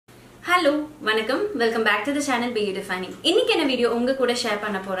Hello, welcome back to the channel Beauty Defining. இன்னைக்கு என்ன video உங்க கூட ஷேர்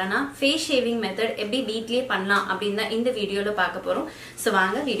பண்ண போறேன்னா ஃபேஸ் ஷேவிங் மெத்தட் எப்படி வீட்லயே பண்ணலாம் அப்படினா இந்த வீடியோல பார்க்க போறோம். சோ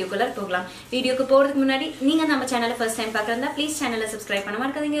வாங்க வீடியோக்குள்ள போகலாம். வீடியோக்கு போறதுக்கு முன்னாடி நீங்க நம்ம சேனலை ஃபர்ஸ்ட் டைம் பார்க்கறதா ப்ளீஸ் சேனலை சப்ஸ்கிரைப் பண்ண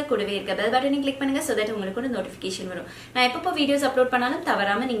மறக்காதீங்க. கூடவே இருக்க பெல் பட்டனை கிளிக் பண்ணுங்க so that உங்களுக்கு ஒரு நோட்டிஃபிகேஷன் வரும். நான் எப்பப்போ வீடியோஸ் அப்லோட் பண்ணாலும்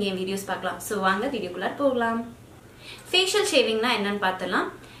தவறாம நீங்க என் வீடியோஸ் பார்க்கலாம். சோ வாங்க வீடியோக்குள்ள போகலாம். ஃபேஷியல் ஷேவிங்னா என்னன்னு பார்த்தலாம்.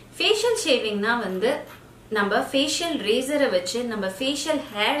 ஃபேஷியல் ஷேவிங்னா வந்து நம்ம ஃபேஷியல் ரேசரை வச்சு நம்ம ஃபேஷியல்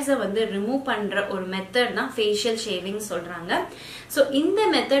ஹேர்ஸை வந்து ரிமூவ் பண்ற ஒரு மெத்தட் தான் ஃபேஷியல் ஷேவிங் சொல்றாங்க. ஸோ இந்த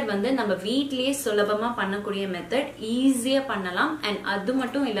மெத்தட் வந்து நம்ம வீட்லயே சுலபமா பண்ணக்கூடிய மெத்தட், ஈஸியா பண்ணலாம். அண்ட் அது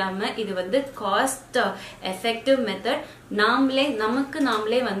மட்டும் இல்லாம இது வந்து காஸ்ட் எஃபெக்டிவ் மெத்தட், நமக்கு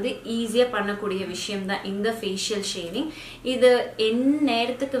நாமளே வந்து ஈஸியா பண்ணக்கூடிய விஷயம் தான் இந்த ஃபேஷியல் ஷேவிங். இது என்ன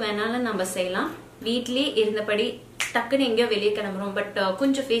நேரத்துக்கு வேணாலும் நம்ம செய்யலாம். வீட்லயே இருந்தபடி டக்குன்னு எங்கேயோ வெளியே கிளம்புறோம், பட்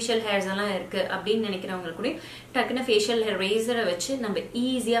கொஞ்சம் ஃபேஷியல் ஹேர்ஸ் எல்லாம் இருக்கு அப்படின்னு நினைக்கிறவங்க கூட டக்குன்னு ஃபேஷியல் ஹேர் ரேசரை வச்சு நம்ம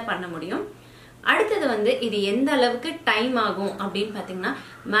ஈஸியா பண்ண முடியும். அடுத்தது வந்து இது எந்த அளவுக்கு டைம் ஆகும் அப்படின்னு பாத்தீங்கன்னா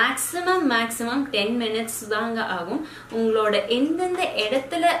மேக்சிமம் 10 minutes தாங்க ஆகும். உங்களோட எந்தெந்த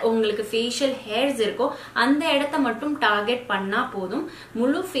இடத்துல உங்களுக்கு ஃபேஷியல் ஹேர்ஸ் இருக்கோ அந்த இடத்த மட்டும் டார்கெட் பண்ணா போதும்.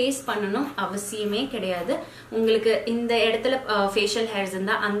 முழு ஃபேஸ் பண்ணணும் அவசியமே கிடையாது. உங்களுக்கு இந்த இடத்துல ஃபேஷியல் ஹேர்ஸ்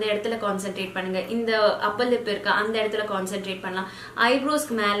இருந்தா அந்த இடத்துல கான்சென்ட்ரேட் பண்ணுங்க. இந்த அப்பர் லிப் இருக்கா அந்த இடத்துல கான்சென்ட்ரேட் பண்ணலாம்.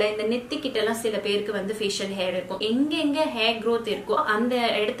 ஐப்ரோஸ்க்கு மேல இந்த நெத்தி கிட்ட எல்லாம் சில பேருக்கு வந்து ஃபேஷியல் ஹேர் இருக்கும். எங்க ஹேர் க்ரோத் இருக்கோ அந்த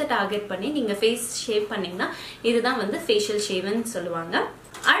இடத்த டார்கெட் பண்ணி நீங்க ஃபேஸ் ஷேவ் பண்ணீங்கன்னா இதுதான் வந்து ஃபேஷியல் ஷேவ்னு சொல்லுவாங்க.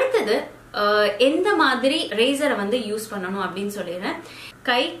 அடுத்தது எந்த மாதிரி ரேசரை வந்து யூஸ் பண்ணணும் அப்படின்னு சொல்லிடுறேன்.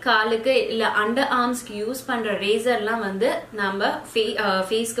 கை காலுக்கு இல்ல அண்டர் ஆர்ம்ஸ்க்கு யூஸ் பண்ற ரேசர்லாம் வந்து நம்ம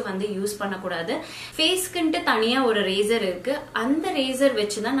ஃபேஸ்க்கு வந்து யூஸ் பண்ணக்கூடாது. ஃபேஸ்க்குன்ட்டு தனியா ஒரு ரேசர் இருக்கு. அந்த ரேசர்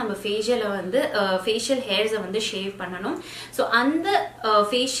வச்சுதான் நம்ம ஃபேஷியல் ஹேர்ஸை வந்து ஷேவ் பண்ணணும். ஸோ அந்த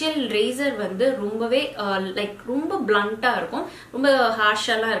ஃபேஷியல் ரேசர் வந்து ரொம்பவே ரொம்ப பிளண்டா இருக்கும், ரொம்ப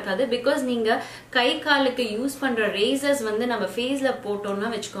ஹார்ஷாலாம் இருக்காது. பிகாஸ் நீங்க கை காலுக்கு யூஸ் பண்ற ரேசர்ஸ் வந்து நம்ம ஃபேஸ்ல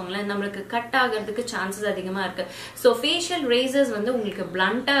போட்டோம்னா வச்சுக்கோங்களேன், நம்மளுக்கு கட் ஆகிறதுக்கு சான்சஸ் அதிகமா இருக்கு. ஸோ ஃபேஷியல் ரேசர்ஸ் வந்து உங்களுக்கு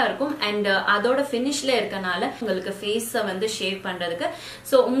பிளண்டா இருக்கும் அண்ட் அதோட பினிஷ்ல இருக்கனால உங்களுக்கு ஃபேஸ வந்து ஷேவ் பண்றதுக்கு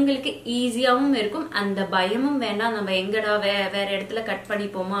சோ உங்களுக்கு ஈஸியாவும் இருக்கும். அந்த பயமும் வேண்டாம், நம்ம எங்கடா வேற இடத்துல கட்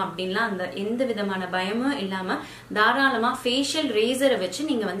பண்ணிப்போமா அப்படின்லாம் அந்த எந்த விதமான பயமும் இல்லாம தாராளமா ஃபேஷியல் ரேசரை வச்சு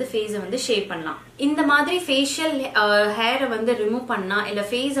நீங்க வந்து ஃபேஸ வந்து ஷேவ் பண்ணலாம். இந்த மாதிரி ஃபேஷியல் ஹேரை வந்து ரிமூவ் பண்ணா இல்ல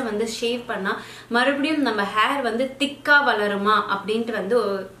ஃபேஸ வந்து ஷேவ் பண்ணா மறுபடியும் நம்ம ஹேர் வந்து திக்கா வளருமா அப்படின்ட்டு வந்து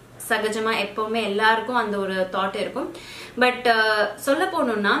சகஜமா எப்பவுமே எல்லாருக்கும் அந்த ஒரு தாட் இருக்கும். பட் சொல்ல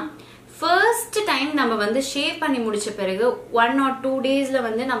போனோம்னா ஃபர்ஸ்ட் டைம் நம்ம வந்து ஷேவ் பண்ணி முடிச்ச பிறகு 1 or 2 daysல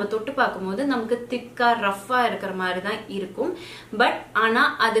வந்து நம்ம தொட்டு பார்க்கும்போது நமக்கு திக்கா ரஃபா இருக்கிற மாதிரி தான் இருக்கும். பட் ஆனா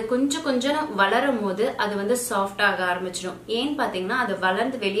அது கொஞ்சம் வளரும் போது அது வந்து சாஃப்ட் ஆக ஆரம்பிச்சிடும். ஏன்னு பாத்தீங்கன்னா அது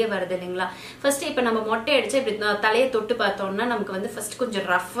வளர்ந்து வெளியே வருது இல்லைங்களா. ஃபர்ஸ்ட் இப்ப நம்ம மொட்டை அடிச்சு இப்படி தலையை தொட்டு பார்த்தோம்னா நமக்கு வந்து ஃபர்ஸ்ட் கொஞ்சம்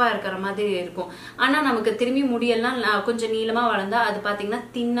ரஃபா இருக்கிற மாதிரி இருக்கும். ஆனா நமக்கு திரும்பி முடியெல்லாம் கொஞ்சம் நீளமா வளர்ந்தா அது பாத்தீங்கன்னா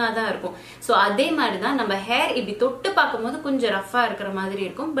தின்னாதான் இருக்கும். சோ அதே மாதிரிதான் நம்ம ஹேர் இப்படி தொட்டு பார்க்கும்போது கொஞ்சம் ரஃபா இருக்கிற மாதிரி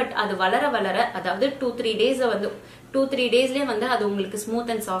இருக்கும். பட் அது வளர அதாவது 2-3 daysலயே வந்து அது உங்களுக்கு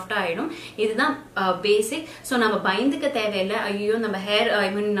ஸ்மூத் அண்ட் சாஃப்டா ஆயிடும். இதுதான் பேசிக். சோ நம்ம பயந்துக்க தேவையில்லை. ஐயோ நம்ம ஹேர்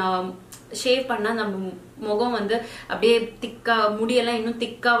ஷேவ் பண்ணா நம்ம முகம் வந்து அப்படியே திக்கா முடியெல்லாம் இன்னும்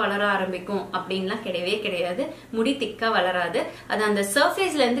திக்கா வளர ஆரம்பிக்கும் அப்படின்லாம் கிடையவே கிடையாது. முடி திக்கா வளராது. அது அந்த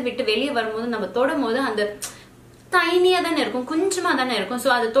சர்ஃபேஸ்ல இருந்து விட்டு வெளியே வரும்போது நம்ம தொடும் போது அந்த டைனியா தானே இருக்கும், கொஞ்சமா தானே இருக்கும்.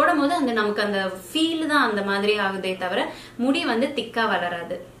 சோ அது தொடும் போது அந்த நமக்கு அந்த ஃபீல் தான் அந்த மாதிரி ஆகுதே தவிர முடி வந்து திக்கா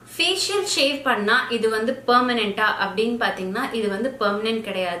வளராது. ஃபேஷியல் ஷேவ் பண்ணா இது வந்து பெர்மனண்டா அப்படின்னு பாத்தீங்கன்னா இது வந்து பெர்மனன்ட்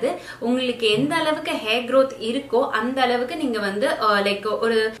கிடையாது. உங்களுக்கு எந்த அளவுக்கு ஹேர் க்ரோத் இருக்கோ அந்த அளவுக்கு நீங்க வந்து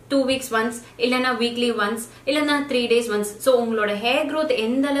ஒரு 2 weeks once இல்லைன்னா வீக்லி ஒன்ஸ் இல்லைன்னா 3 days once. சோ உங்களோட ஹேர் க்ரோத்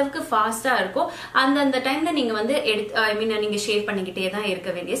எந்த அளவுக்கு ஃபாஸ்டா இருக்கோ அந்த டைம்ல நீங்க வந்து நீங்க ஷேவ் பண்ணிக்கிட்டே தான்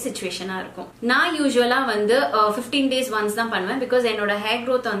இருக்க வேண்டிய சிச்சுவேஷனா இருக்கும். நான் யூஸ்வலா வந்து 15 days once தான் பண்ணுவேன். பிகாஸ் என்னோட ஹேர்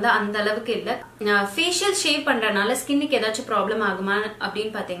க்ரோத் வந்து அந்த அளவுக்கு இல்ல. ஃபேஷியல் ஷேவ் பண்றதுனால ஸ்கின்னுக்கு ஏதாச்சும் ப்ராப்ளம் ஆகுமா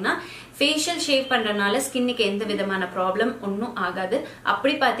அப்படின்னு பாத்தீங்கன்னா ஃபேஷியல் ஷேவ் பண்றதுனால ஸ்கின்னுக்கு எந்த விதமான ப்ராப்ளம் ஒன்னும் ஆகாது.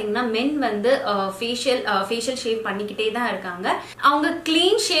 அப்படி பாத்தீங்கன்னா மென் வந்து ஃபேஷியல் ஷேவ் பண்ணிக்கிட்டே தான் இருக்காங்க. அவங்க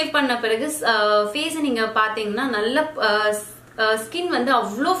கிளீன் ஷேவ் பண்ண பிறகு ஃபேஸ் நீங்க பாத்தீங்கன்னா நல்ல ஸ்கின் வந்து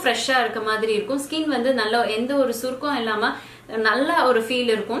அவ்வளோ ஃப்ரெஷ்ஷா இருக்க மாதிரி இருக்கும். ஸ்கின் வந்து நல்ல எந்த ஒரு சுருக்கம் இல்லாம நல்ல ஒரு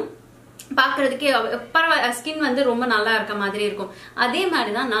ஃபீல் இருக்கும். பாக்குறதுக்கே ஸ்கின் வந்து ரொம்ப நல்லா இருக்க மாதிரி இருக்கும். அதே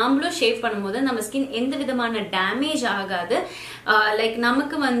மாதிரிதான் நாமளும் ஷேவ் பண்ணும்போது நம்ம ஸ்கின் எந்த விதமான டேமேஜ் ஆகாது. லைக்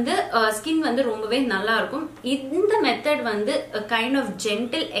நமக்கு வந்து ஸ்கின் வந்து ரொம்பவே நல்லா இருக்கும். இந்த மெத்தட் வந்து கைண்ட் ஆஃப்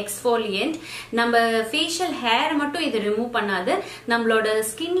ஜென்டில் எக்ஸ்ஃபோலியன்ட். நம்ம ஃபேஷியல் ஹேர் மட்டும் இது ரிமூவ் பண்ணாது, நம்மளோட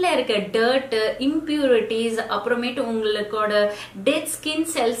ஸ்கின்ல இருக்க டர்ட், இம்பியூரிட்டிஸ், அப்புறமேட்டு உங்களோட டெட் ஸ்கின்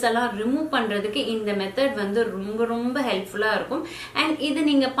செல்ஸ் எல்லாம் ரிமூவ் பண்றதுக்கு இந்த மெத்தட் வந்து ரொம்ப ரொம்ப ஹெல்ப்ஃபுல்லா இருக்கும். அண்ட் இது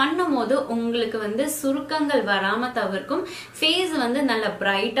நீங்க பண்ணும் போது உங்களுக்கு வந்து சுருக்கங்கள் வராம தவிர்க்கும். ஃபேஸ் வந்து நல்ல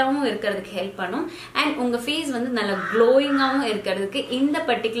பிரைட்டாவும் இருக்கிறதுக்கு ஹெல்ப் பண்ணும். அண்ட் உங்க ஃபேஸ் வந்து நல்ல க்ளோயிங்காவும் இருக்கிறதுக்கு இந்த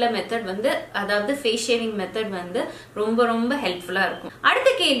பர்டிகுலர் மெத்தட் வந்து, அதாவது ஃபேஸ் ஷேவிங் மெத்தட் வந்து ரொம்ப ரொம்ப ஹெல்ப்ஃபுல்லா இருக்கும். அடுத்த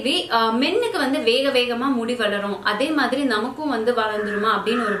கேள்வி, மென்னுக்கு வந்து வேக வேகமா முடி வளரும், அதே மாதிரி நமக்கும் வந்து வளர்ந்துருமா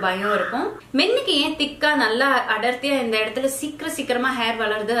அப்படின்னு ஒரு பயம் இருக்கும். மென்னுக்கு ஏன் திக்கா நல்லா அடர்த்தியா இந்த இடத்துல சீக்கிரமா ஹேர்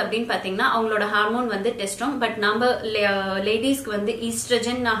வளருது அப்படின்னு பாத்தீங்கன்னா அவங்களோட ஹார்மோன் வந்து டெஸ்டோன். பட் நம்ம லேடிஸ்க்கு வந்து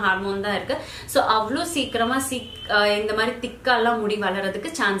ஈஸ்ட்ரஜன் ஹார்மோன் தான் இருக்கு. சோ அவ்வளவு சீக்கிரமா இந்த மாதிரி திக்காலாம் முடி வளர்றதுக்கு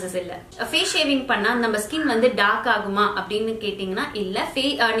சான்சஸ் இல்ல. ஃபேஸ் ஷேவிங் பண்ணா நம்ம ஸ்கின் வந்து டார்க் ஆகுமா அப்படின்னு கேட்டீங்கன்னா இல்ல.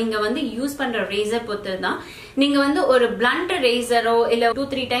 நீங்க வந்து யூஸ் பண்ற ரேசர் பொறுத்துதான். நீங்க வந்து ஒரு பிளண்ட் ரேசரோ இல்ல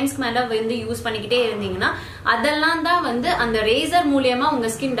 2-3 டைம்ஸ்க்கு மேல வந்து யூஸ் பண்ணிக்கிட்டே இருந்தீங்கன்னா அதெல்லாம் தான் வந்து அந்த ரேசர் மூலியமா உங்க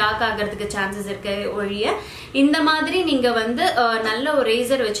ஸ்கின் டார்க் ஆகிறதுக்கு சான்சஸ் இருக்கு ஒழிய, இந்த மாதிரி நீங்க வந்து நல்ல ஒரு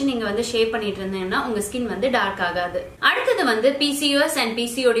ரேசர் வச்சு நீங்க வந்து ஷேவ் பண்ணிட்டு இருந்தீங்கன்னா உங்க ஸ்கின் வந்து டார்க் ஆகாது. அடுத்தது வந்து PCOS அண்ட்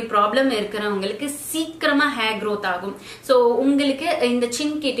PCOD ப்ராப்ளம் இருக்கிறவங்களுக்கு சீக்கிரமா ஹேர் க்ரோத் ஆகும். சோ உங்களுக்கு இந்த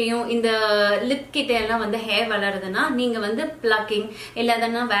சின் கிட்டையும் இந்த லிப் கிட்ட எல்லாம் வந்து ஹேர் வளருதுன்னா நீங்க வந்து பிளக்கிங்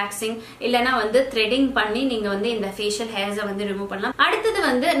இல்லன்னா வேக்சிங் இல்லனா வந்து த்ரெடிங் பண்ணி நீங்க வந்து இந்த ஃபேஷியல் ஹேர்ஸை வந்து ரிமூவ் பண்ணலாம். அடுத்தது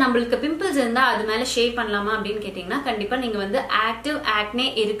வந்து நம்மளுக்கு பிம்பிள்ஸ் இருந்தா அது மேல ஷேவ் பண்ணலாமா அப்படின்னு கேட்டீங்கன்னா கண்டிப்பா நீங்க வந்து ஆக்டிவ் ஆக்னே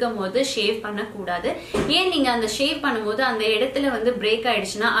இருக்கும் போது ஷேவ் பண்ணக்கூடாது. ஏன், நீங்க அந்த ஷேவ் பண்ணும்போது அந்த இடத்துல வந்து பிரேக்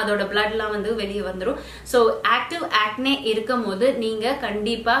ஆயிடுச்சுன்னா அதோட பிளட் எல்லாம் வந்து வெளியே வந்துடும். சோ ஆக்டிவ் ஆக்னே இருக்கும் போது நீங்க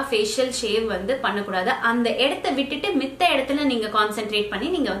கண்டிப்பா ஃபேஷியல் ஷேவ் வந்து பண்ணக்கூடாது. அந்த இடத்தை விட்டுட்டு மித்த இடத்துல நீங்க கான்சென்ட்ரேட் பண்ணி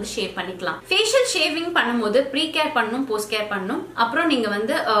நீங்க வந்து ஷேவ் பண்ணிக்கலாம். ஃபேஷியல் ஷேவிங் பண்ணும்போது ப்ரீ கேர் பண்ணணும், போஸ்ட் கேர் பண்ணணும். அப்புறம் நீங்க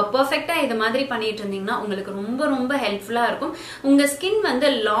வந்து பெர்ஃபெக்ட்டா இது மாதிரி பண்ணிட்டு இருந்தீங்கன்னா உங்களுக்கு ரொம்ப ரொம்ப ஹெல்ப்ஃபுல்லா இருக்கும். உங்க ஸ்கின் வந்து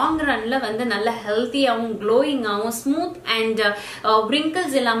லாங் ரன்ல வந்து நல்ல ஹெல்த்தியாவும் க்ளோயிங்காவும் ஸ்மூத் அண்ட்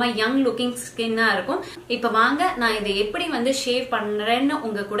wrinkles இல்லாம யங் லுக்கிங் ஸ்கின்னா இருக்கும். இப்ப வாங்க நான் இதை எப்படி வந்து ஷேவ் பண்றேன்னு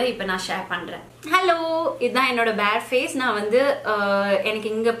உங்க கூட இப்ப நான் ஷேர் பண்றேன். ஹலோ, இதுதான் என்னோட பேர் ஃபேஸ். நான் வந்து எனக்கு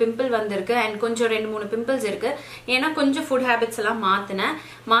இங்க பிம்பிள் வந்திருக்கு அண்ட் கொஞ்சம் 2-3 பிம்பிள்ஸ் இருக்கு. ஏன்னா கொஞ்சம் ஃபுட் ஹேபிட்ஸ் எல்லாம்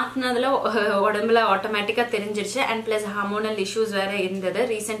மாத்தினதுல உடம்புல ஆட்டோமேட்டிக்கா தெரிஞ்சிருச்சு. அண்ட் பிளஸ் ஹார்மோனல் இஷ்யூஸ் வேற இருந்தது.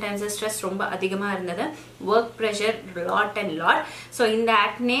 ரீசெண்ட் டைம்ஸ் ஸ்ட்ரெஸ் ரொம்ப அதிகமா இருந்தது, ஒர்க் ப்ரெஷர் லாட். ஸோ இந்த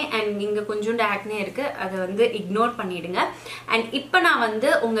ஆக்னே அண்ட் இங்க கொஞ்சோண்டு ஆக்னே இருக்கு, அதை வந்து இக்னோர் பண்ணிடுங்க. அண்ட் இப்போ நான் வந்து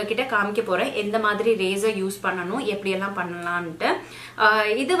உங்ககிட்ட காமிக்க போறேன் எந்த மாதிரி ரேசர் யூஸ் பண்ணணும், எப்படி எல்லாம் பண்ணலான்ட்டு.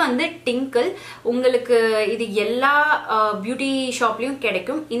 இது வந்து டிங்கிள். உங்களுக்கு இது எல்லா பியூட்டி ஷாப்லயும்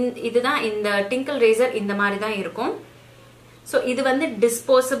கிடைக்கும். இதுதான் இந்த டிங்கிள் ரேசர், இந்த மாதிரி தான் இருக்கும். சோ இது வந்து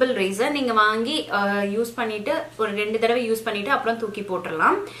டிஸ்போசபிள் ரேசர். நீங்க வாங்கி யூஸ் பண்ணிட்டு ஒரு 2 தடவை யூஸ் பண்ணிட்டு அப்புறம் தூக்கி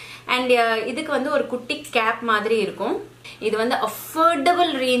போட்டுடலாம். அண்ட் இதுக்கு வந்து ஒரு குட்டி கேப் மாதிரி இருக்கும். இது வந்து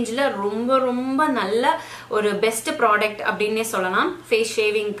அஃபோர்டபுள் ரேஞ்சில் ரொம்ப ரொம்ப நல்ல ஒரு பெஸ்ட் ப்ராடக்ட் அப்படின்னே சொல்லலாம். ஃபேஸ்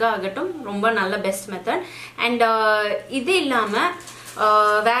ஷேவிங்க்கு ஆகட்டும் ரொம்ப நல்ல பெஸ்ட் மெத்தட். அண்ட் இது இல்லாம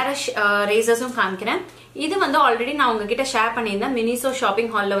வேற ரேசர்ஸும் காமிக்கிறேன். இது வந்து ஆல்ரெடி நான் உங்ககிட்ட ஷேர் பண்ணியிருந்தேன். மினிசோ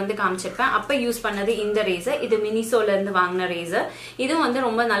ஷாப்பிங் ஹால்ல வந்து காமிச்சிருப்பேன். அப்ப யூஸ் பண்ணது இந்த ரேசர். இது மினிசோல இருந்து வாங்கின ரேசர். இதுவும் வந்து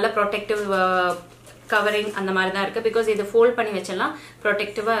ரொம்ப நல்ல ப்ரொடெக்டிவ் கவரிங் அந்த மாதிரி தான் இருக்கு. பிகாஸ் இது ஃபோல்ட் பண்ணி வச்சலாம்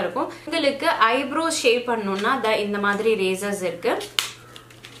ப்ரொடெக்டிவா இருக்கும். உங்களுக்கு ஐப்ரோஸ் ஷேவ் பண்ணணும்னா இந்த மாதிரி ரேசர்ஸ் இருக்கு.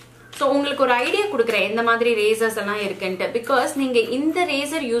 ஸோ உங்களுக்கு ஒரு ஐடியா கொடுக்குறேன் எந்த மாதிரி ரேசர்ஸ் எல்லாம் இருக்குன்ட்டு. பிகாஸ் நீங்க இந்த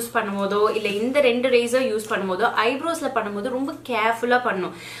ரேசர் யூஸ் பண்ணும்போதோ இல்ல இந்த 2 ரேசர் யூஸ் பண்ணும்போதோ ஐப்ரோஸ்ல பண்ணும்போது ரொம்ப கேர்ஃபுல்லா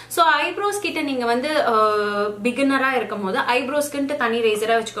பண்ணணும். ஸோ ஐப்ரோஸ் கிட்ட நீங்க வந்து பிகினரா இருக்கும் போது ஐப்ரோஸ்க்குன்ட்டு தனி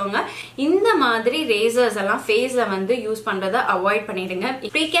ரேசரா வச்சுக்கோங்க. இந்த மாதிரி ரேசர்ஸ் எல்லாம் ஃபேஸ்ல வந்து யூஸ் பண்றதை அவாய்ட் பண்ணிடுங்க.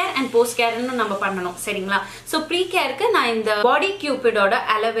 ப்ரீ கேர் அண்ட் போஸ்ட் கேர்னு நம்ம பண்ணணும், சரிங்களா? ஸோ ப்ரீ கேருக்கு நான் இந்த பாடி கியூபிடோட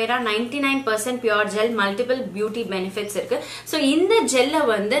aloe vera 99% pure gel multiple beauty benefits இருக்கு. ஸோ இந்த ஜெல்லை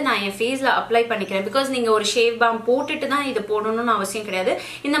வந்து நான் ஃபேஸ்ல அப்ளை பண்ணிக்கிறேன். பிகாஸ் நீங்க ஒரு ஷேவ் பாம் போட்டுட்டு தான் இது போடணும்னு அவசியம் கிடையாது.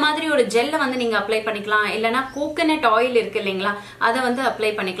 இந்த மாதிரி ஒரு ஜெல்ல வந்து நீங்க அப்ளை பண்ணிக்கலாம். இல்லைன்னா கோகனட் ஆயில் இருக்கு இல்லைங்களா, அதை வந்து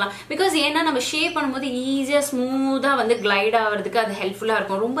அப்ளை பண்ணிக்கலாம். பிகாஸ் ஏன்னா நம்ம ஷேவ் பண்ணும்போது ஈஸியா ஸ்மூதா வந்து கிளைட் ஆகிறதுக்கு அது ஹெல்ப்ஃபுல்லா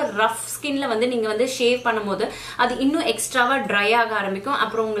இருக்கும். ரொம்ப ரஃப் ஸ்கின்ல வந்து நீங்க வந்து ஷேவ் பண்ணும்போது அது இன்னும் எக்ஸ்ட்ராவா ட்ரை ஆக ஆரம்பிக்கும்.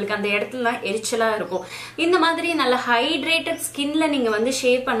 அப்புறம் உங்களுக்கு அந்த இடத்துலலாம் எரிச்சலா இருக்கும். இந்த மாதிரி நல்ல ஹைட்ரேட்டட் ஸ்கின்ல நீங்க வந்து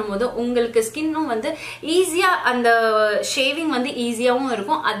ஷேவ் பண்ணும்போது உங்களுக்கு ஸ்கின்னும் வந்து ஈஸியா அந்த ஷேவிங் வந்து ஈஸியாவும்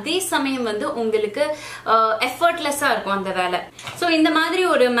இருக்கும். அதே சமயம் வந்து உங்களுக்கு எஃபர்ட்லெஸ்ஸா இருக்கும் அந்த வேலை. சோ இந்த மாதிரி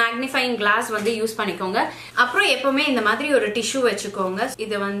ஒரு மேக்னிஃபைங் கிளாஸ் வந்து யூஸ் பண்ணிக்கோங்க. அப்புறம் எப்பவுமே இந்த மாதிரி ஒரு டிஷ்யூ வச்சுக்கோங்க.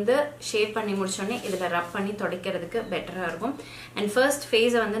 இதை வந்து ஷேவ் பண்ணி முடிச்சோடனே இதுல ரப் பண்ணி துடைக்கிறதுக்கு பெட்டரா இருக்கும். அண்ட் ஃபர்ஸ்ட்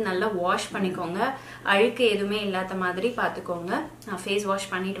ஃபேஸை வந்து நல்லா வாஷ் பண்ணிக்கோங்க. அழுக்கு எதுவுமே இல்லாத மாதிரி பார்த்துக்கோங்க. நான் ஃபேஸ்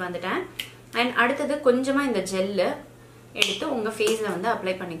வாஷ் பண்ணிட்டு வந்துட்டேன். அண்ட் அடுத்தது கொஞ்சமா இந்த ஜெல்லு எடுத்து உங்க ஃபேஸ்ல வந்து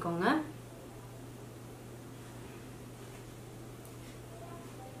அப்ளை பண்ணிக்கோங்க.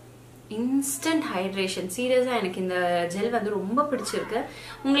 Instant hydration. சீரியஸா எனக்கு இந்த ஜெல் வந்து ரொம்ப பிடிச்சிருக்கு.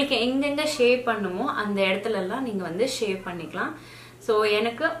 உங்களுக்கு எங்கெங்க ஷேவ் பண்ணுமோ அந்த இடத்துல எல்லாம் நீங்க வந்து ஷேவ் பண்ணிக்கலாம். ஸோ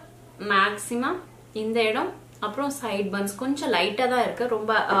எனக்கு மேக்சிமம் இந்த இடம் அப்புறம் சைட் பன்ஸ் கொஞ்சம் லைட்டா தான் இருக்கு.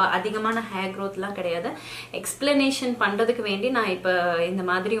 ரொம்ப அதிகமான ஹேர் க்ரோத்லாம் கிடையாது. எக்ஸ்பிளனேஷன் பண்றதுக்கு வேண்டி நான் இப்ப இந்த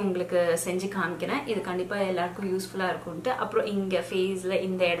மாதிரி உங்களுக்கு செஞ்சு காமிக்கிறேன். இது கண்டிப்பா எல்லாருக்கும் யூஸ்ஃபுல்லா இருக்கும்ட்டு. அப்புறம் இங்க ஃபேஸ்ல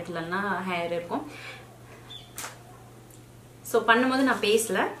இந்த இடத்துலலாம் ஹேர் இருக்கும். ஸோ பண்ணும்போது நான்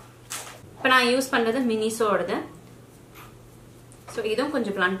பேசல. இப்போ நான் யூஸ் பண்றது மினிசோடது. ஸோ இதுவும்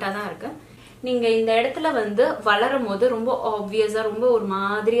கொஞ்சம் பிளண்டா தான் இருக்கு. நீங்க இந்த இடத்துல வந்து வளரும் போது ரொம்ப ஆப்வியஸா ரொம்ப ஒரு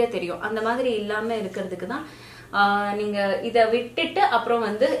மாதிரியா தெரியும். அந்த மாதிரி இல்லாம இருக்கிறதுக்கு தான் நீங்க இதை விட்டுட்டு அப்புறம்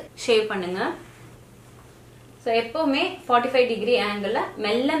வந்து ஷேவ் பண்ணுங்க. ஸோ எப்பவுமே 45 டிகிரி ஆங்கிள்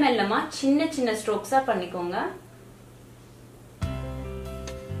மெல்ல மெல்லமா சின்ன சின்ன ஸ்ட்ரோக்ஸா பண்ணிக்கோங்க.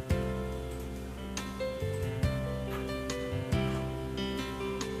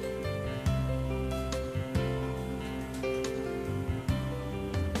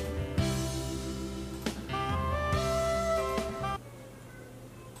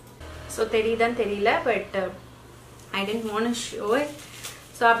 ஸோ தெரியுதான்னு தெரியல, but I tent want to show it.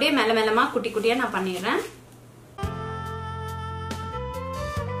 So அப்படியே மெல்ல மெல்லமா குட்டி குட்டியா நான் பண்ணிடுறேன்.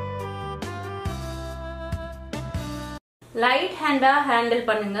 லைட் ஹேண்டா ஹேண்டில்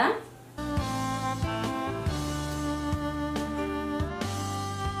பண்ணுங்க.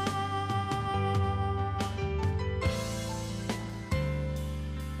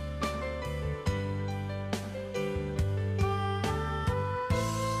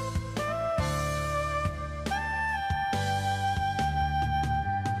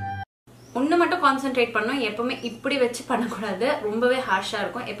 ஒண்ணு மட்டும் கான்சென்ட்ரேட் பண்ணணும். எப்பவுமே இப்படி வச்சு பண்ணக்கூடாது, ரொம்பவே ஹார்ஷா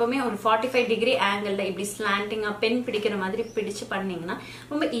இருக்கும். எப்பவுமே ஒரு 45 டிகிரி ஆங்கிள் இப்படி ஸ்லாண்டிங்கா பென் பிடிக்கிற மாதிரி பிடிச்சு பண்ணீங்கன்னா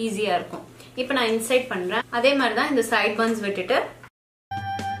ரொம்ப ஈஸியா இருக்கும். இப்ப நான் இன்சைட் பண்றேன். அதே மாதிரிதான் இந்த சைட் பன்ஸ் விட்டுட்டு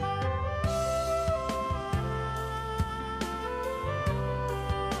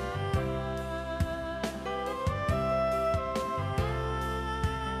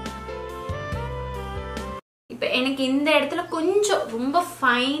எனக்கு இந்த இடத்துல கொஞ்சம் ரொம்ப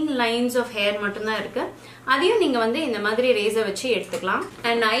ஃபைன் லைன்ஸ் ஆஃப் ஹேர் மட்டும் தான் இருக்கு. அதையும் நீங்க வந்து இந்த மாதிரி ரேசர் வச்சு எடுத்துக்கலாம்.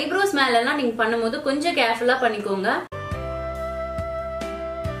 அண்ட் ஐப்ரோஸ் மேல எல்லாம் நீங்க பண்ணும்போது கொஞ்சம் கேர்ஃபுல்லா பண்ணிக்கோங்க.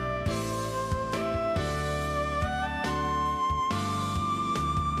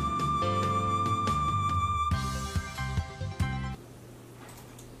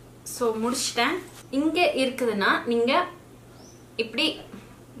 சோ முடிச்சிட்டேன். இங்க இருக்குதுன்னா நீங்க இப்படி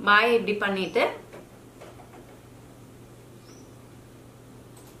வாயை இப்படி பண்ணிட்டு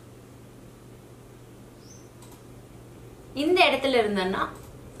இந்த இடத்துல இருந்தேன்னா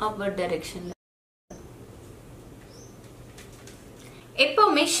அப்வர்ட் டைரக்ஷன்ல.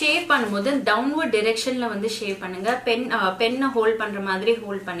 எப்பவுமே ஷேவ் பண்ணும்போது டவுன்வர்ட் டைரக்ஷன்ல வந்து ஷேவ் பண்ணுங்க. பென்னை ஹோல்ட் பண்ற மாதிரி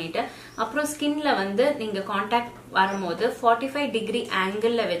ஹோல்ட் பண்ணிட்டு அப்புறம் ஸ்கின்ல வந்து நீங்க கான்டாக்ட் வரும்போது 45 டிகிரி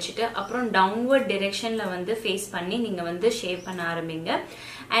ஆங்கிள் வச்சுட்டு அப்புறம் டவுன்வர்ட் டைரக்ஷன்ல வந்து ஃபேஸ் பண்ணி நீங்க வந்து ஷேவ் பண்ண ஆரம்பிங்க.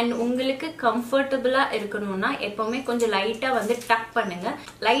 அண்ட் உங்களுக்கு கம்ஃபர்டபுளா இருக்கணும்னா எப்பவுமே கொஞ்சம் லைட்டா வந்து டக் பண்ணுங்க.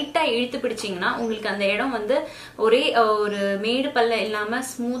 லைட்டா இழுத்து பிடிச்சீங்கன்னா உங்களுக்கு அந்த இடம் வந்து ஒரே ஒரு மேடு பல்ல இல்லாம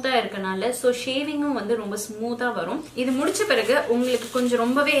ஸ்மூத்தா இருக்கனால சோ ஷேவிங்கும் வந்து ரொம்ப ஸ்மூத்தா வரும். இது முடிச்ச பிறகு உங்களுக்கு கொஞ்சம்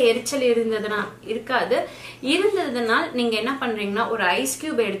ரொம்பவே எரிச்சல் இருந்ததுனால் நீங்க என்ன பண்றீங்கன்னா ஒரு ஐஸ்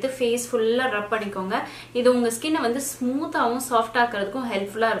கியூப் எடுத்து ஃபேஸ் ஃபுல்லா ரப் பண்ணிக்கோங்க. இது உங்க ஸ்கின்னை வந்து ஸ்மூத்தாவும் சாஃப்ட் ஆக்குறதுக்கும்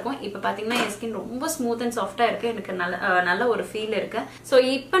ஹெல்ப்ஃபுல்லா இருக்கும். இப்ப பாத்தீங்கன்னா என் ஸ்கின் ரொம்ப ஸ்மூத் அண்ட் சாஃப்டா இருக்கு. எனக்கு நல்ல ஒரு ஃபீல் இருக்கு. சோ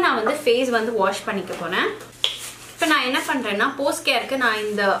இப்ப நான் வந்து ஃபேஸ் வந்து வாஷ் பண்ணிக்க போறேன். இப்ப நான் என்ன பண்றேன்னா போஸ்ட் கேருக்கு நான்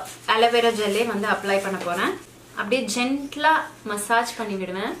இந்த அலோவேரா ஜெல்லே வந்து அப்ளை பண்ண போறேன். அப்படியே ஜென்ட்லா மசாஜ் பண்ணி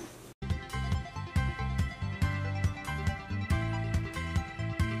விடுவேன்.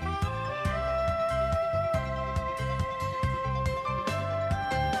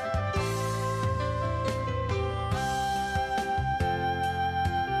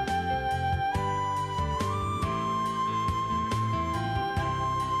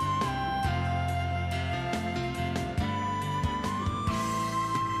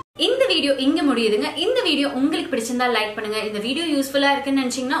 இந்த வீடியோ இங்க முடியுதுங்க. இந்த வீடியோ உங்களுக்கு பிடிச்சிருந்தா லைக் பண்ணுங்க. இந்த வீடியோ யூஸ்ஃபுல்லா இருக்குன்னு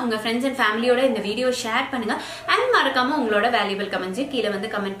நினைச்சீங்கன்னா உங்க ஃப்ரெண்ட்ஸ் அண்ட் ஃபேமிலியோட இந்த வீடியோ ஷேர் பண்ணுங்க. அண்ட் மறக்காம உங்களோட வேல்யூபிள் கமெண்ட்ஸ் கீழே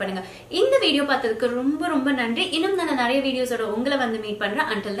வந்து கமெண்ட் பண்ணுங்க. இந்த வீடியோ பார்த்ததுக்கு ரொம்ப ரொம்ப நன்றி. இன்னும் நான் நிறைய வீடியோஸோட உங்களை வந்து மீட் பண்றேன்.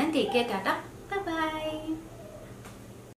 until then take care, Tata.